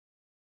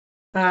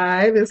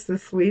Hi, this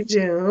is Sweet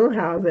June.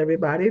 How's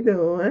everybody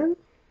doing?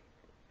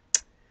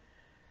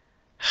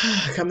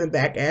 Coming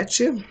back at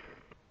you.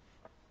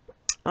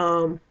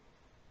 Um,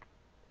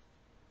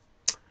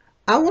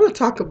 I want to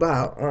talk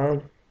about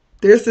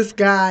there's this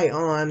guy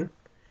on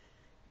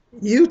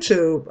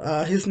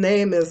YouTube. His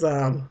name is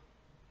I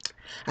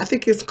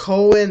think it's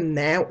Cohen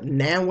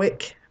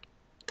Nanwick.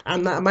 I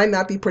might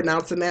not be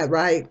pronouncing that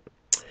right,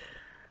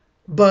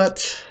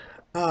 but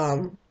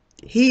um,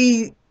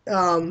 he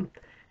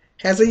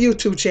has a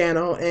YouTube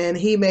channel and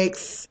he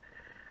makes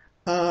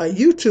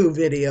YouTube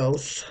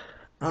videos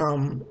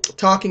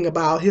talking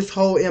about his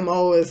whole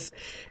MO is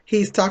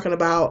he's talking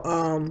about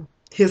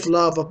his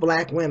love of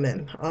black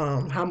women,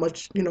 how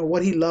much,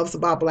 what he loves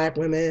about black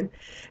women,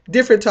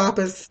 different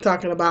topics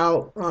talking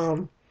about,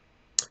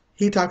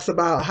 he talks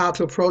about how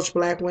to approach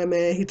black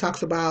women. He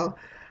talks about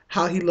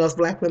how he loves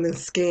black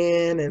women's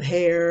skin and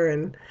hair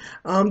and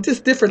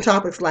just different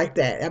topics like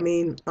that. I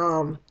mean,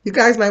 you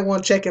guys might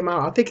want to check him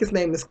out. I think his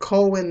name is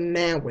Cohen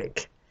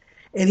Nanwick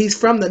and he's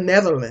from the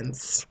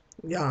Netherlands,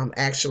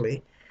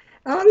 actually.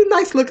 He's a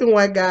nice looking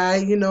white guy,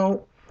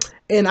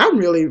 and I'm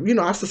really,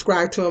 I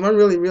subscribe to him. I'm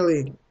really,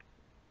 really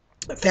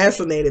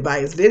fascinated by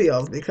his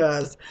videos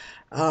because,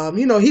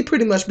 he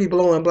pretty much be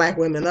blowing black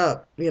women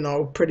up,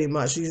 pretty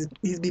much. He's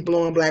be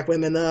blowing black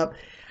women up.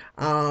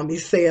 He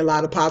say a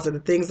lot of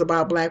positive things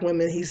about black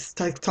women.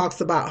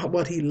 Talks about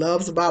what he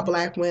loves about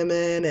black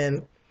women,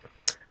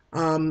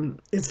 and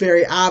it's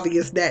very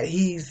obvious that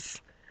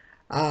he's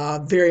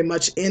very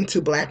much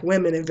into black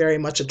women and very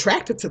much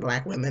attracted to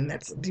black women.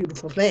 That's a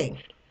beautiful thing.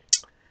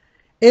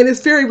 And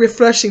it's very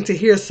refreshing to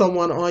hear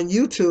someone on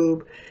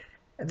YouTube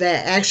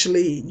that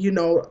actually,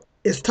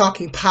 is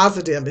talking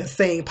positive and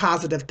saying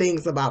positive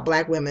things about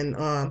black women.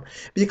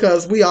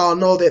 Because we all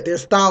know that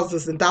there's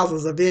thousands and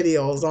thousands of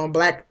videos on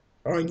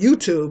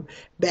YouTube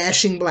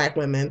bashing black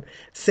women,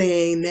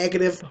 saying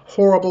negative,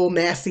 horrible,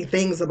 nasty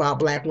things about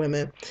black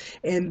women.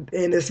 And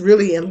it's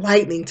really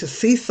enlightening to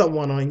see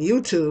someone on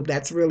YouTube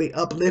that's really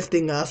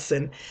uplifting us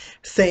and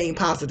saying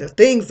positive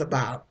things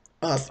about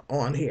us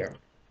on here.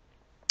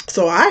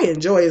 So I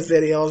enjoy his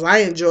videos. I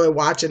enjoy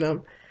watching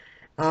them.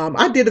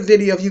 I did a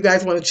video, if you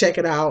guys want to check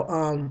it out,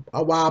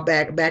 a while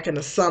back in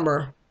the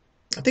summer.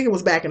 I think it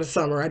was back in the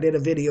summer. I did a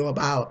video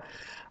about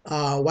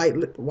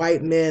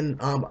white men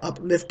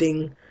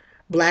uplifting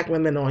black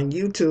women on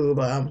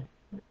YouTube.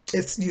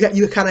 It's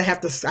you kind of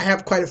have to. I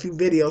have quite a few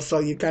videos, so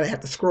you kind of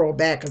have to scroll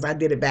back because I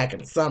did it back in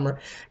the summer.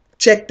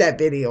 Check that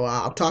video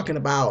out. I'm talking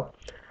about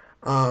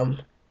um,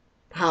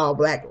 how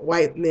black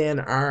white men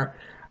are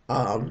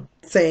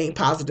saying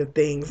positive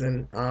things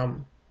and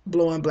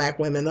blowing black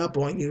women up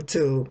on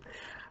YouTube.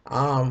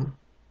 Um,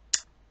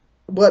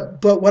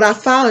 but what I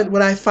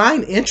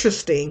find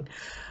interesting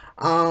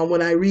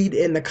when I read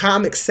in the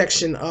comics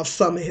section of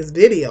some of his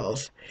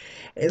videos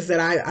is that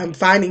I'm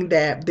finding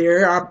that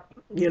there are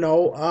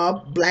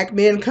black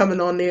men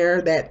coming on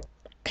there that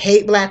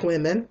hate black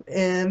women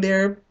and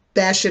they're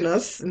bashing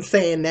us and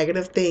saying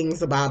negative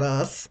things about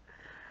us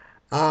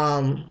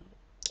um,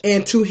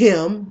 and to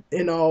him,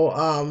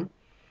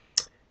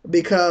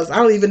 because I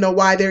don't even know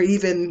why they're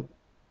even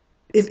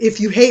if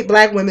you hate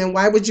black women,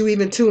 why would you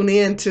even tune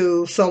in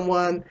to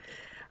someone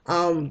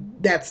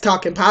that's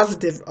talking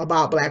positive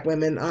about black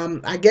women?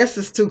 I guess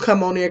it's to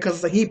come on there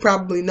because he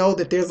probably know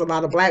that there's a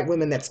lot of black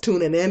women that's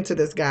tuning into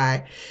this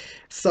guy.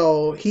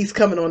 So he's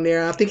coming on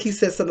there. I think he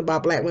said something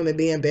about black women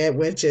being bad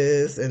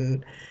witches,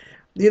 and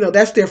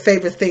that's their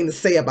favorite thing to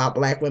say about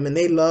black women.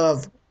 They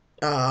love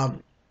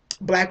um,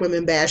 black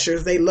women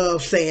bashers. They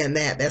love saying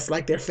that. That's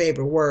like their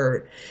favorite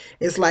word.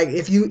 It's like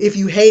if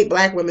you hate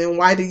black women,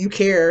 why do you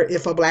care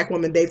if a black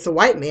woman dates a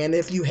white man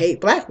if you hate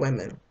black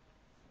women?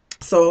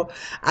 So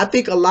I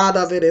think a lot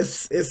of it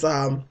is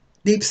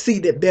deep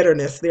seated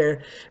bitterness.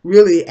 They're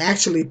really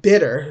actually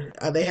bitter.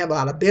 They have a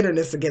lot of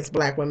bitterness against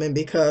black women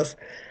because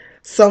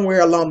somewhere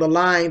along the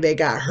line they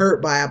got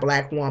hurt by a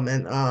black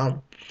woman.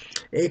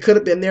 It could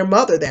have been their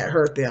mother that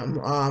hurt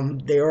them.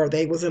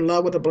 They was in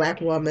love with a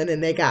black woman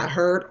and they got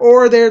hurt,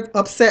 or they're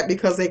upset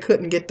because they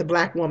couldn't get the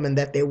black woman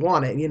that they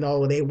wanted.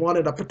 They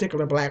wanted a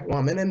particular black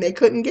woman and they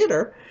couldn't get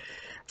her.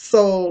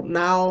 So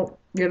now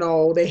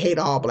they hate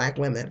all black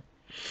women.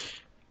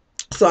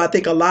 So I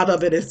think a lot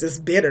of it is this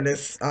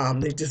bitterness.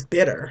 They're just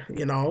bitter.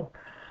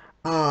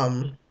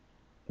 Um,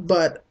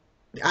 but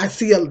I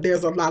see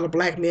there's a lot of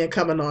black men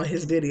coming on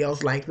his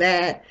videos like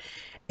that.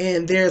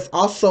 And there's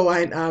also,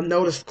 I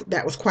noticed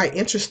that was quite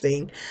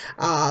interesting.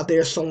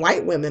 There's some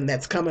white women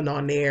that's coming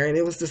on there, and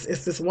it's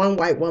this one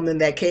white woman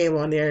that came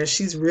on there, and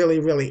she's really,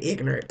 really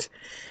ignorant,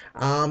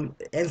 and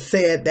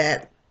said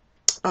that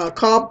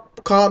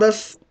called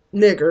us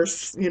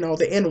niggers,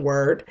 the N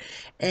word,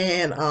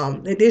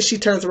 and then she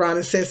turns around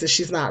and says that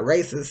she's not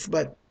racist,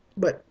 but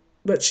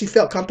but she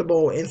felt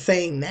comfortable in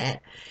saying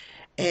that,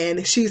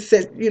 and she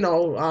said,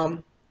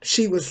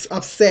 she was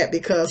upset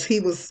because he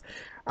was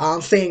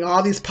saying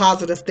all these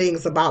positive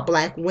things about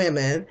black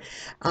women,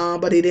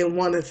 but he didn't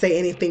want to say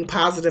anything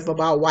positive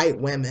about white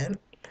women.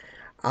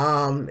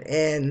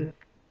 And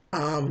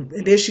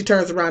then she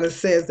turns around and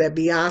says that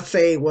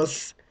Beyonce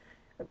was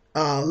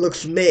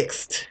looks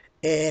mixed,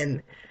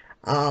 and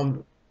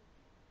um,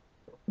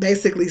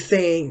 basically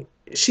saying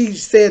she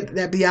said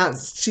that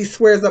Beyonce, she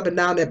swears up and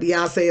down that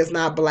Beyonce is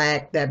not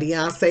black, that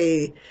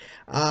Beyonce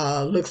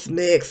looks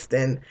mixed,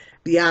 and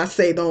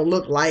Beyonce don't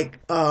look like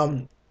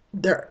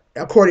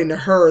according to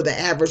her, the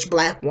average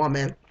black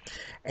woman.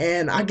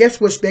 And I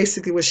guess what's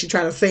basically what she's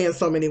trying to say in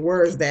so many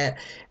words, that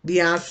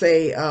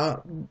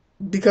Beyonce,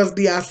 because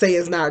Beyonce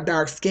is not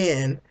dark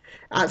skinned,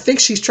 I think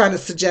she's trying to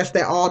suggest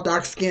that all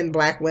dark skinned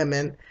black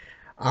women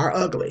are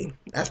ugly.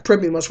 That's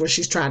pretty much what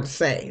she's trying to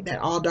say, that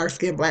all dark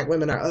skinned black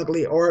women are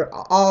ugly, or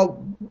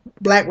all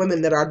black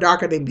women that are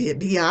darker than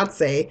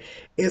Beyonce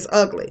is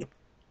ugly.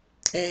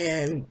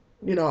 And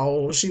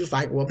she was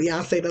like, well,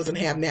 Beyonce doesn't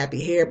have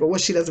nappy hair, but what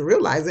she doesn't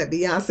realize is that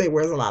Beyonce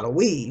wears a lot of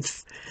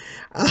weaves.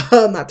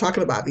 I'm not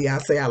talking about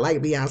Beyonce. I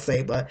like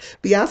Beyonce, but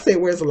Beyonce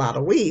wears a lot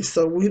of weaves.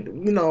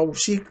 So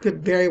she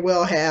could very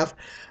well have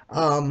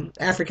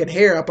African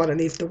hair up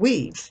underneath the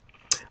weaves.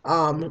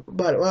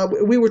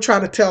 But we were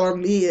trying to tell her,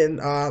 me and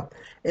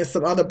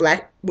some other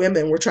black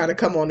women were trying to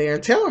come on there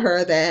and tell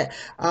her that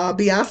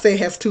Beyonce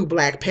has two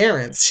black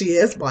parents. She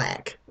is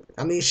black.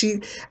 I mean,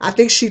 I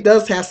think she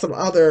does have some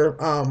other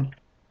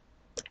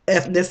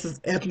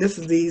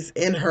ethnicities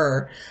in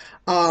her.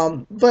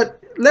 But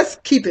let's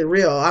keep it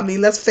real. I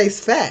mean, let's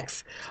face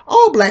facts.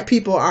 All black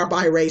people are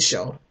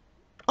biracial.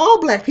 All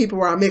black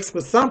people are mixed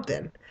with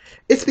something.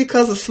 It's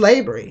because of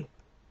slavery.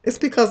 It's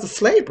because of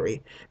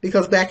slavery.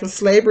 Because back in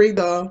slavery,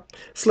 the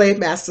slave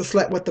master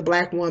slept with the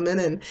black woman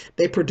and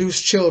they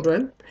produced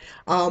children.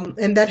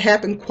 And that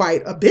happened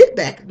quite a bit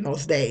back in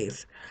those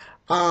days.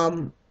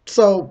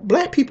 So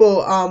black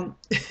people,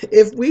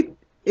 if we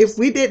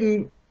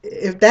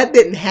if that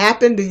didn't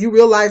happen, do you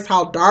realize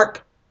how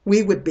dark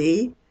we would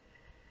be?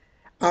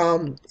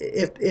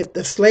 If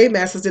the slave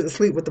masters didn't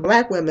sleep with the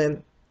black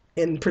women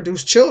and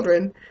produce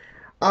children,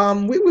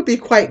 we would be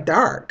quite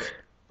dark.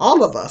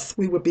 All of us,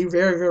 we would be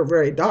very, very,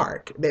 very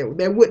dark. There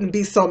wouldn't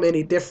be so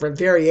many different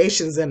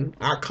variations in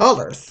our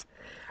colors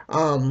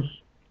um,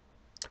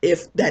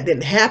 if that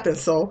didn't happen.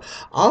 So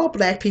all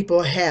black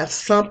people have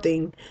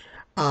something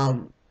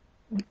um,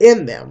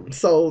 in them.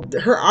 So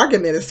her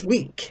argument is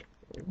weak,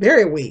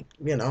 very weak.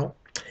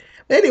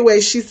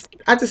 Anyway,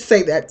 I just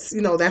say that's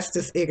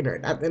just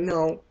ignorant.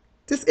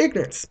 Just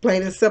ignorance,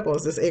 plain and simple.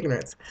 It's just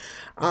ignorance.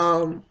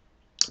 Um,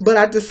 but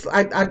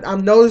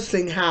I'm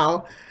noticing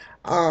how,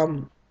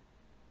 um,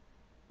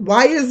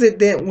 why is it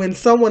that when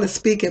someone is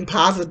speaking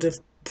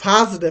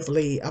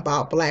positively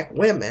about black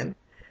women,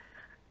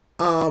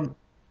 um,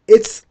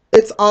 it's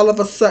all of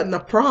a sudden a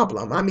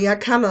problem. I mean, I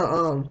kind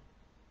of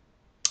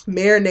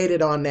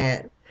marinated on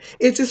that.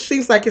 It just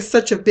seems like it's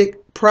such a big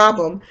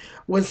problem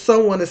when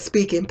someone is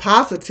speaking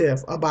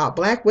positive about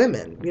black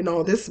women.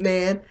 This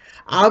man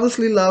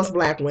obviously loves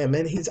black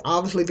women. He's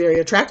obviously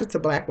very attracted to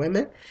black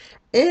women,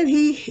 and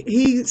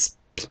he's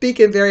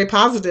speaking very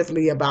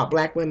positively about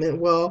black women.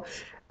 Well,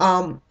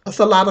 it's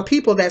a lot of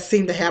people that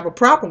seem to have a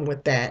problem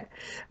with that.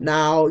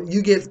 Now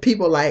you get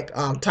people like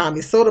Tommy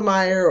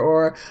Sotomayor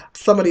or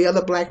some of the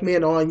other black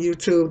men on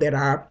YouTube that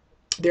are,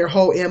 their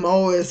whole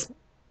MO is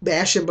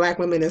bashing black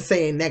women and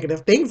saying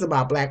negative things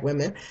about black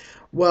women.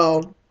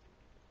 Well,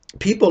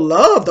 people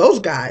love those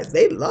guys.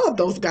 They love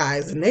those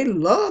guys, and they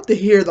love to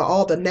hear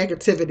all the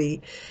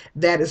negativity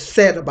that is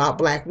said about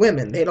black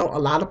women. They don't. A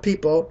lot of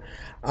people.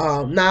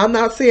 Now, I'm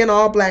not saying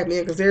all black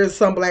men, because there is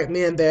some black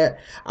men that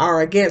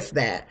are against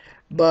that,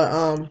 but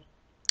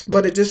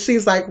it just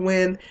seems like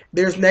when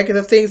there's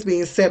negative things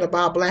being said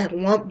about black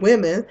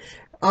women,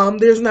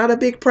 there's not a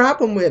big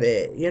problem with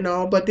it.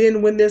 But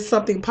then when there's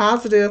something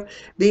positive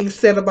being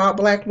said about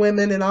black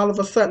women, and all of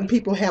a sudden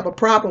people have a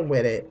problem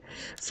with it.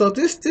 So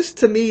this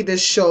to me,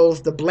 this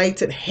shows the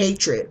blatant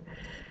hatred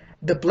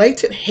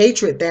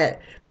that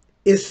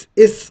is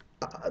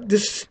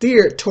just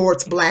steered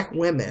towards black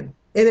women,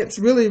 and it's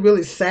really,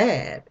 really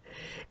sad.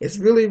 It's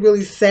really,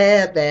 really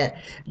sad that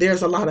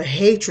there's a lot of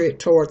hatred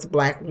towards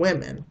black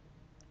women.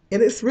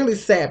 And it's really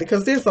sad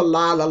because there's a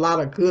lot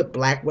of good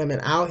black women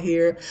out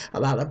here, a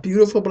lot of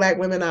beautiful black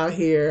women out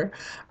here,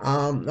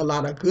 a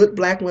lot of good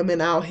black women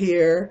out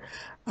here,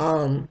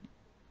 um,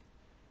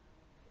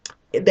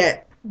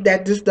 that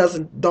just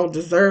don't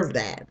deserve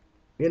that,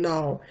 you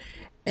know.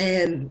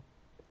 And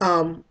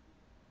um,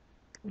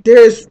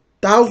 there's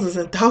thousands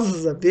and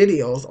thousands of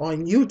videos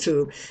on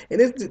YouTube, and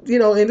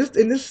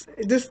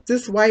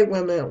this white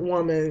woman,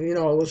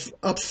 was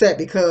upset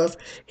because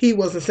he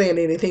wasn't saying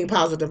anything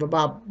positive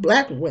about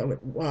black women,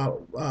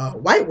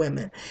 white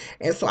women.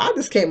 And so I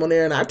just came on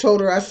there and I told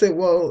her, I said,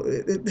 well,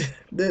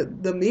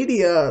 the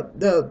media,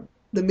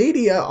 the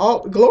media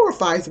all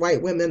glorifies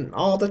white women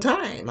all the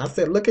time. I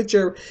said, look at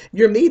your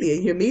media.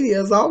 Your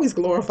media is always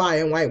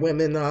glorifying white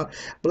women.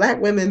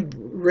 Black women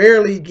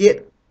rarely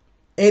get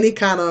any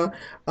kind of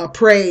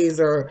praise,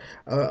 or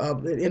I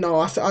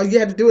said, all you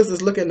had to do is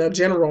just look in the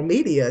general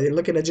media.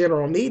 Look in the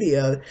general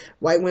media.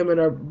 White women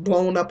are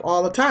blown up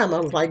all the time. I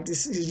was like,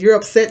 you're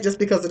upset just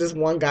because of this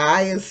one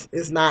guy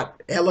is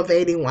not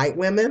elevating white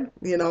women.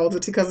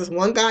 Just because this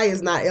one guy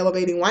is not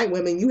elevating white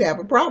women, you have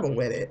a problem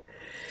with it.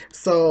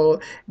 So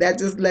that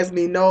just lets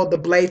me know the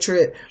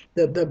blatant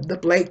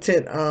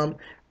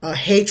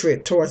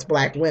hatred towards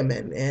black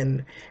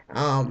women.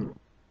 Um,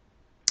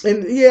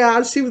 and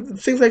yeah,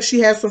 seems like she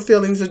has some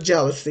feelings of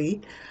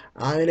jealousy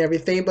and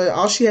everything. But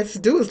all she has to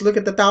do is look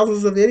at the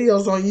thousands of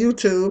videos on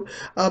YouTube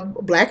of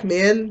black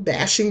men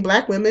bashing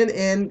black women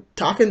and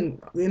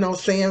talking,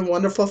 saying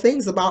wonderful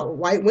things about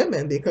white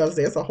women. Because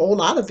there's a whole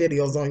lot of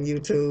videos on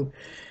YouTube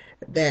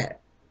that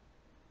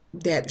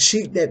that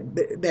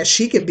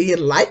she can be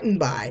enlightened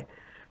by.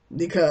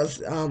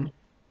 Because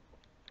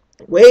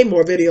way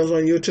more videos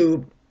on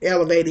YouTube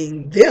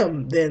elevating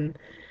them than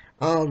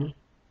um,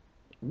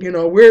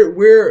 we're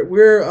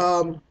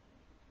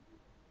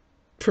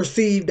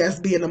perceived as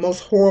being the most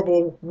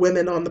horrible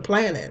women on the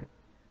planet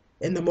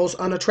and the most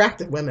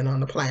unattractive women on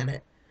the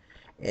planet.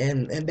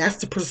 And that's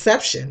the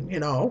perception.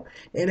 And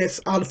it's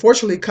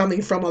unfortunately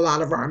coming from a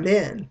lot of our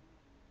men.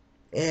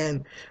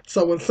 And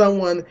so when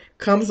someone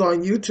comes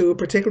on YouTube,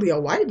 particularly a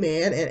white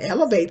man, and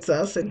elevates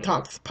us and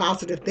talks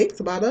positive things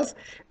about us,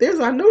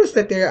 I noticed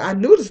that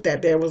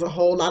there was a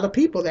whole lot of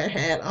people that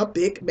had a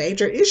big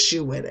major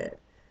issue with it.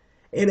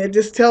 And it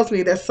just tells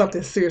me that's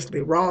something seriously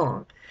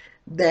wrong.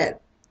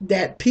 That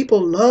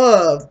people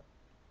love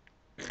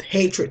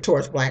hatred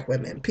towards black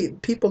women.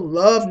 People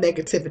love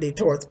negativity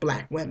towards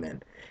black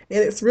women. And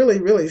it's really,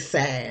 really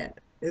sad.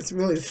 It's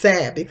really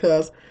sad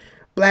because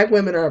black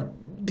women are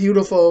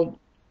beautiful.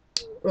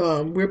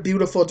 We're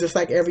beautiful just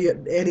like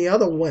any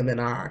other women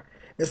are.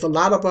 There's a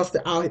lot of us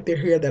that out there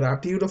here that are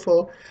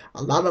beautiful.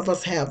 A lot of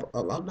us have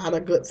a lot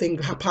of good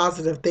things,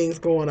 positive things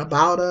going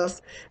about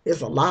us.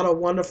 There's a lot of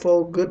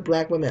wonderful, good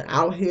black women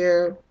out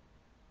here.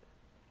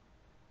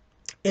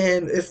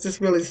 And it's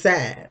just really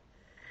sad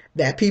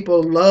that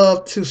people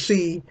love to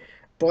see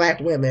black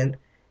women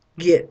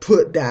get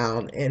put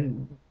down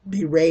and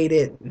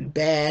berated and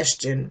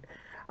bashed. And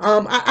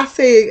I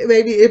say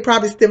maybe it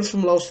probably stems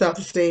from low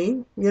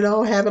self-esteem,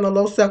 having a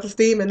low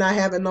self-esteem and not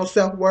having no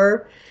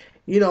self-worth.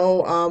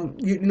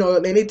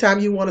 Anytime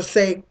you want to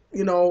say,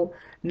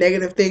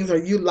 negative things, or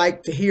you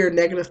like to hear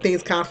negative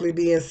things constantly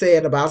being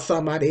said about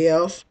somebody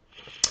else,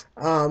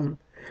 um,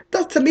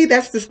 to me,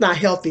 that's just not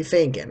healthy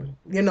thinking.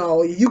 You're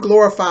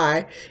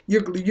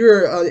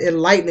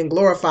enlightened and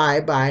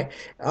glorified by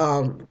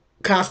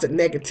constant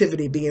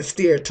negativity being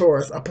steered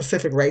towards a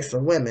specific race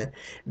of women.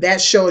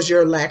 That shows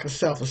your lack of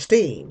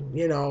self-esteem.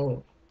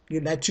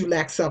 That you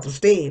lack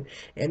self-esteem.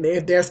 And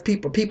if there's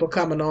people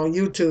coming on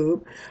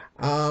YouTube,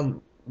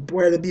 um,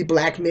 whether it be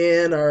black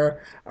men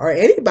or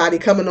anybody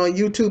coming on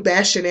YouTube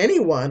bashing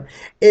anyone,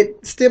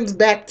 it stems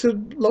back to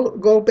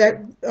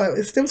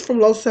it stems from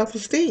low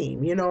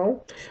self-esteem,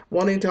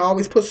 wanting to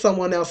always put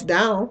someone else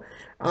down,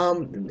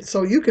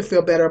 so you can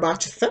feel better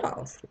about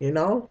yourself.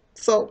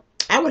 So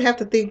I would have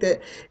to think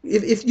that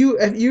if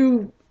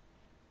you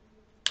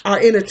are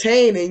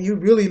entertained and you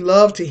really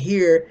love to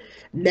hear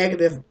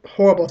negative,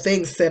 horrible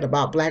things said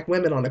about black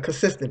women on a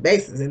consistent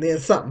basis, and then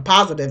something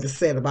positive is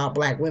said about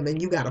black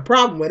women, you got a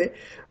problem with it.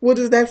 What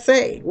does that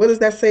say? What does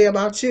that say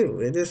about you?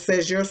 It just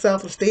says your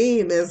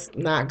self-esteem is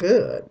not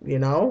good.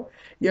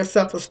 Your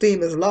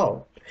self-esteem is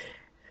low.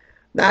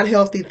 Not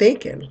healthy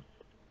thinking.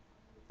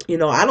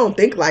 I don't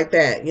think like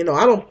that.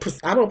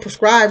 I don't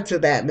prescribe to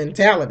that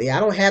mentality.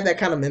 I don't have that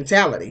kind of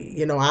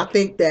mentality. I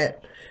think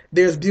that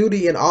there's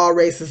beauty in all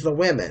races of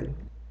women.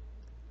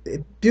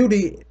 There's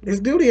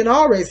beauty in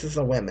all races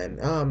of women.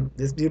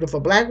 There's beautiful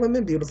black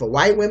women, beautiful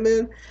white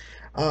women,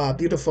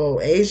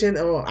 beautiful Asian.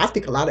 Oh, I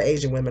think a lot of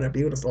Asian women are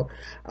beautiful.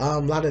 A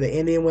lot of the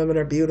Indian women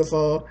are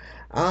beautiful.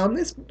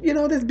 There's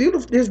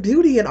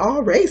beauty in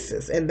all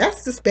races, and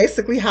that's just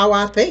basically how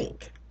I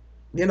think.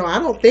 I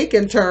don't think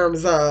in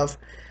terms of,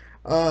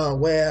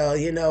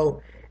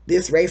 well,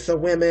 this race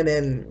of women,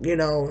 and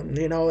then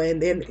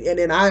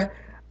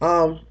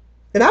um,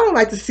 and I don't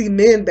like to see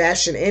men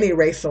bashing any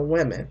race of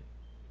women,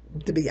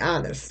 to be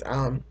honest.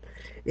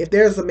 If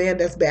there's a man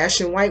that's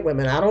bashing white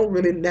women, I don't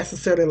really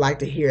necessarily like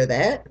to hear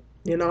that.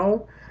 You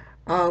know,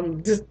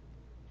 just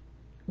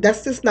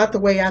That's just not the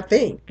way I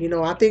think.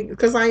 I think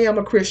because I am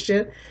a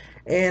Christian,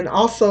 and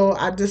also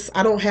I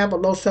don't have a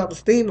low self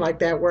esteem like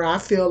that where I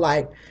feel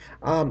like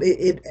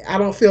I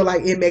don't feel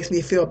like it makes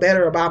me feel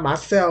better about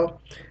myself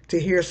to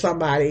hear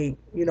somebody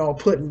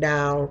putting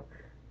down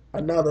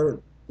another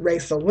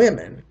race of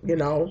women.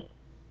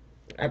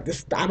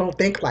 I don't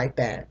think like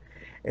that.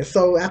 And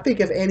so I think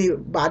if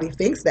anybody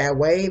thinks that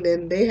way,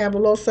 then they have a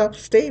low self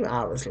esteem,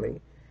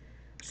 obviously.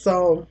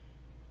 So,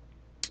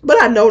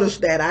 but I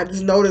noticed that. I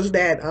just noticed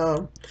that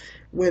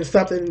when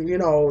something,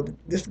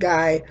 this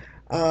guy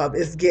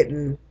is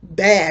getting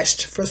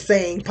bashed for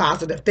saying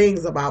positive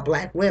things about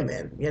black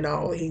women.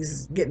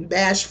 He's getting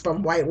bashed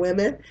from white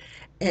women,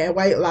 and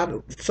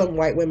some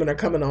white women are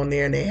coming on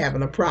there and they're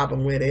having a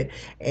problem with it,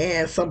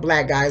 and some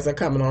black guys are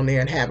coming on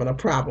there and having a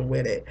problem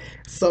with it.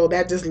 So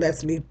that just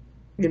lets me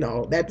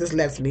know that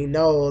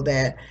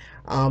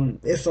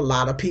it's a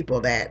lot of people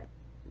that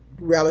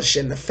relish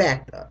in the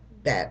fact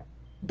that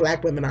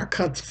black women are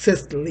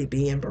consistently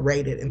being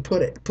berated and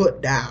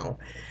put down,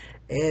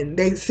 and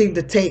they seem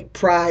to take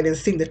pride and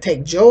seem to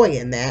take joy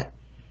in that.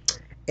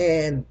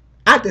 And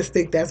I just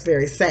think that's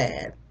very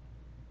sad.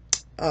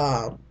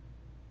 Um,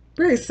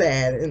 Very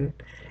sad. And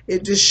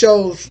it just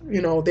shows,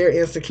 their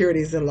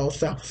insecurities and low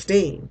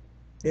self-esteem.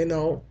 You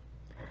know,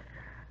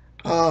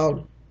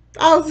 um,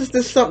 I was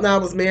just something I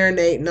was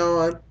marinating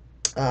on.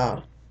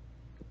 Uh,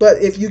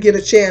 but if you get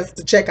a chance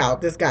to check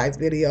out this guy's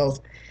videos,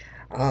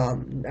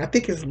 I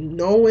think it's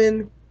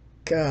Noah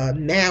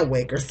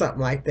Nanwick or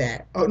something like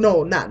that. Oh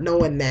no, not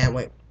Noah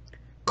Nanwick.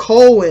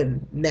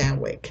 Cohen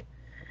Nanwick.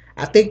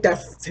 I think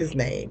that's his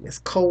name. It's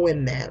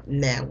Cohen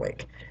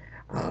Nanwick.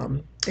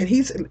 And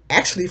he's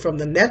actually from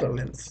the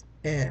Netherlands.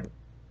 And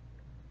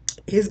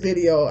his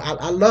video,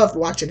 I love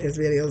watching his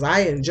videos.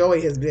 I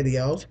enjoy his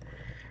videos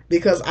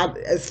because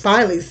it's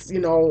finally,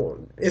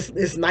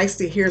 it's nice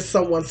to hear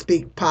someone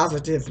speak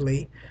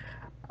positively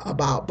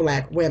about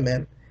black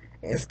women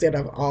instead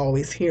of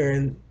always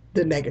hearing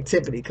the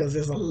negativity, because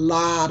there's a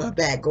lot of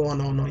that going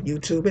on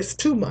YouTube. It's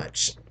too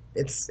much.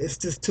 It's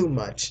just too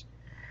much.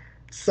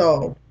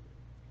 So,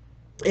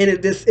 and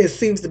it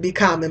seems to be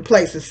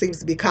commonplace. It seems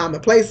to be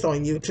commonplace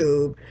on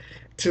YouTube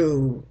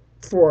to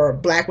for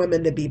black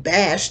women to be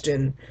bashed,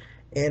 and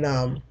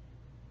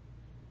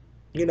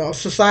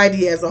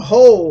society as a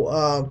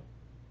whole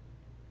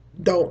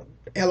don't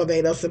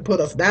elevate us and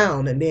put us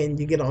down, and then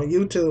you get on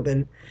YouTube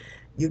and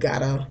you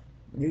gotta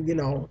you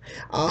know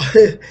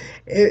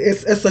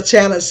it's a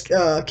challenge,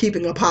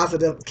 keeping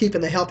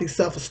a healthy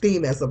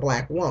self-esteem as a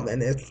black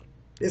woman.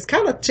 It's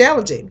kind of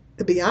challenging,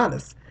 to be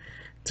honest,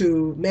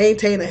 to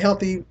maintain a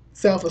healthy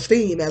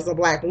self-esteem as a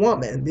black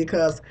woman,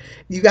 because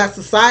you got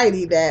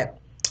society that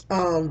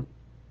um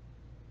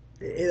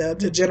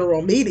the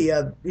general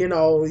media, you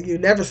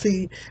never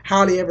see,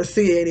 hardly ever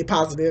see any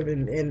positive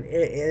in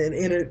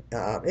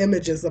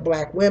images of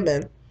black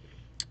women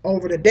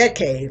over the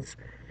decades.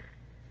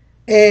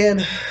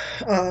 And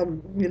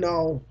you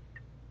know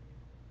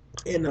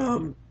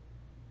in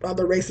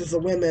other races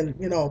of women,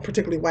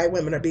 particularly white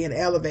women, are being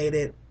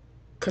elevated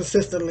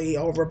consistently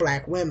over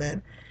black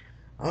women.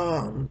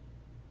 um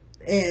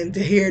and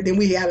to hear, then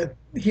we got to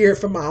hear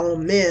from our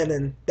own men,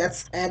 and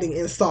that's adding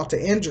insult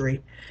to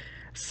injury.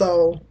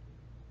 So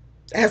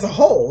as a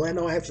whole,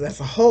 as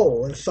a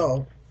whole, and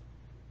so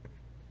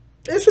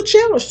it's a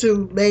challenge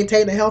to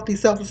maintain a healthy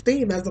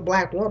self-esteem as a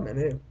black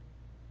woman.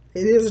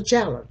 It is a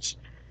challenge.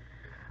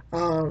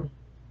 um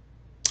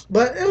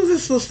but it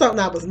was just something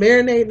I was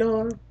marinating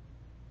on.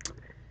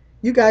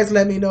 You guys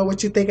let me know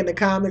what you think in the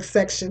comments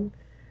section.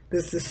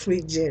 This is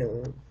Sweet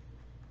June.